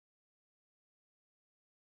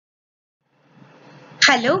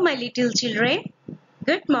Hello, my little children.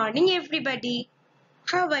 Good morning, everybody.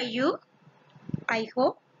 How are you? I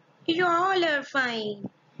hope you all are fine,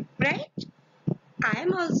 right? I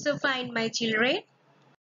am also fine, my children.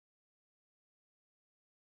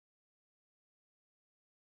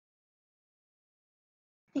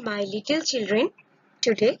 My little children,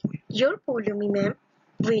 today your Polumi ma'am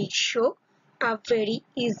will show a very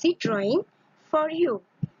easy drawing for you.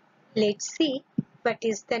 Let's see what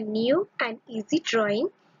is the new and easy drawing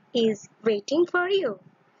is waiting for you.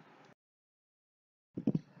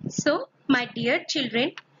 So, my dear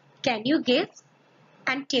children, can you guess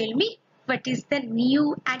and tell me what is the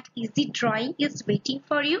new and easy drawing is waiting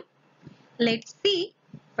for you? Let's see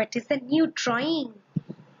what is the new drawing.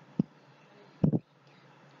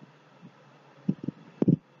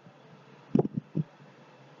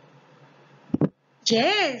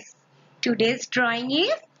 Yes, today's drawing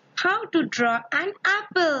is how to draw an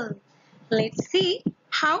apple. Let's see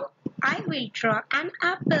how I will draw an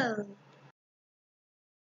apple.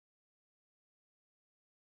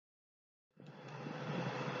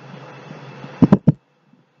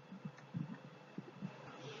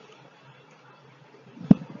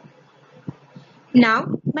 Now,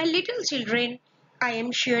 my little children, I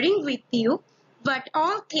am sharing with you what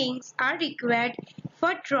all things are required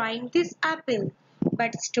for drawing this apple.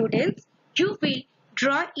 But students, you will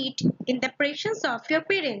draw it in the presence of your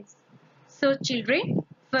parents. So children,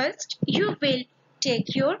 first you will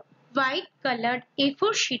take your white colored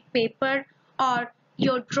A4 sheet paper or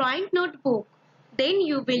your drawing notebook. Then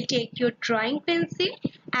you will take your drawing pencil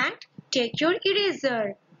and take your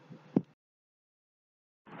eraser.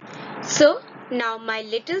 So now my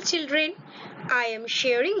little children, I am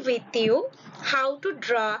sharing with you how to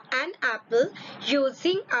draw an apple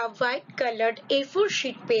using a white colored A4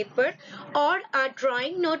 sheet paper or a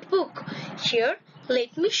drawing notebook. Here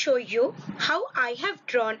let me show you how I have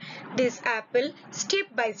drawn this apple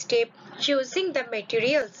step by step using the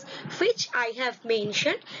materials which I have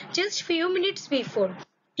mentioned just few minutes before.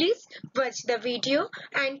 Please watch the video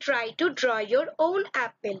and try to draw your own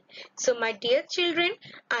apple. So my dear children,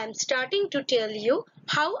 I am starting to tell you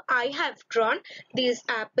how I have drawn this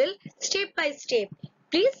apple step by step.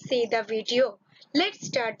 Please see the video. Let's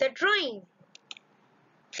start the drawing.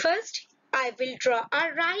 First, I will draw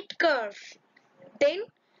a right curve. Then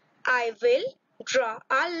I will draw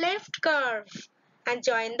a left curve and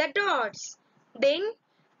join the dots. Then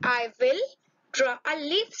I will draw a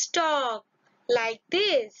leaf stalk like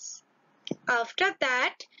this. After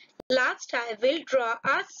that, last I will draw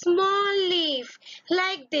a small leaf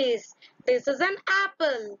like this. This is an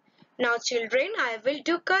apple. Now children, I will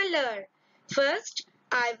do color. First,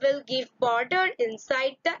 I will give border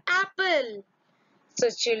inside the apple. So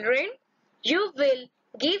children, you will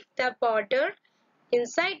give the border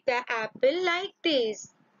inside the apple like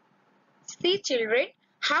this. See children,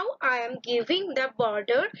 how I am giving the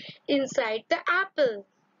border inside the apple.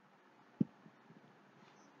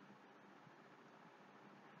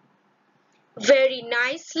 Very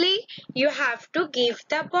nicely, you have to give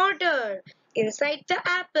the border inside the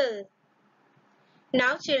apple.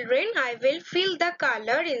 Now children, I will fill the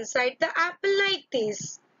color inside the apple like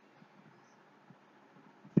this.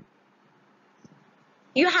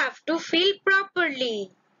 You have to fill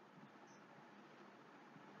properly.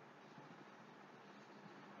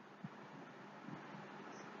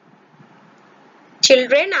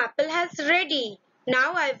 Children, apple has ready.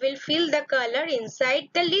 Now I will fill the color inside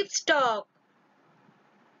the leaf stalk.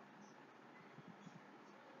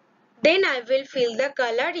 Then I will fill the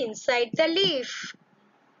color inside the leaf.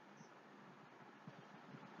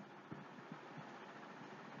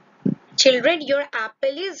 Children, your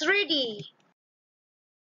apple is ready.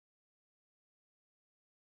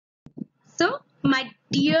 So, my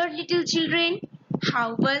dear little children,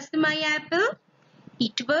 how was my apple?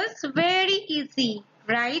 It was very easy,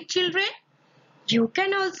 right children? You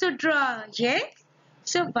can also draw, yes?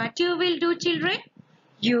 So what you will do children?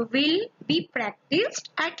 You will be practiced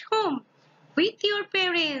at home with your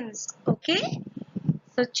parents, okay?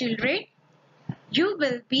 So children, you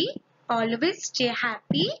will be always stay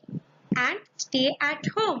happy and stay at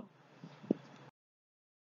home.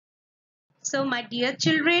 So my dear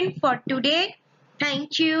children, for today,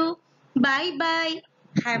 thank you. Bye bye.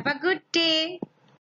 Have a good day.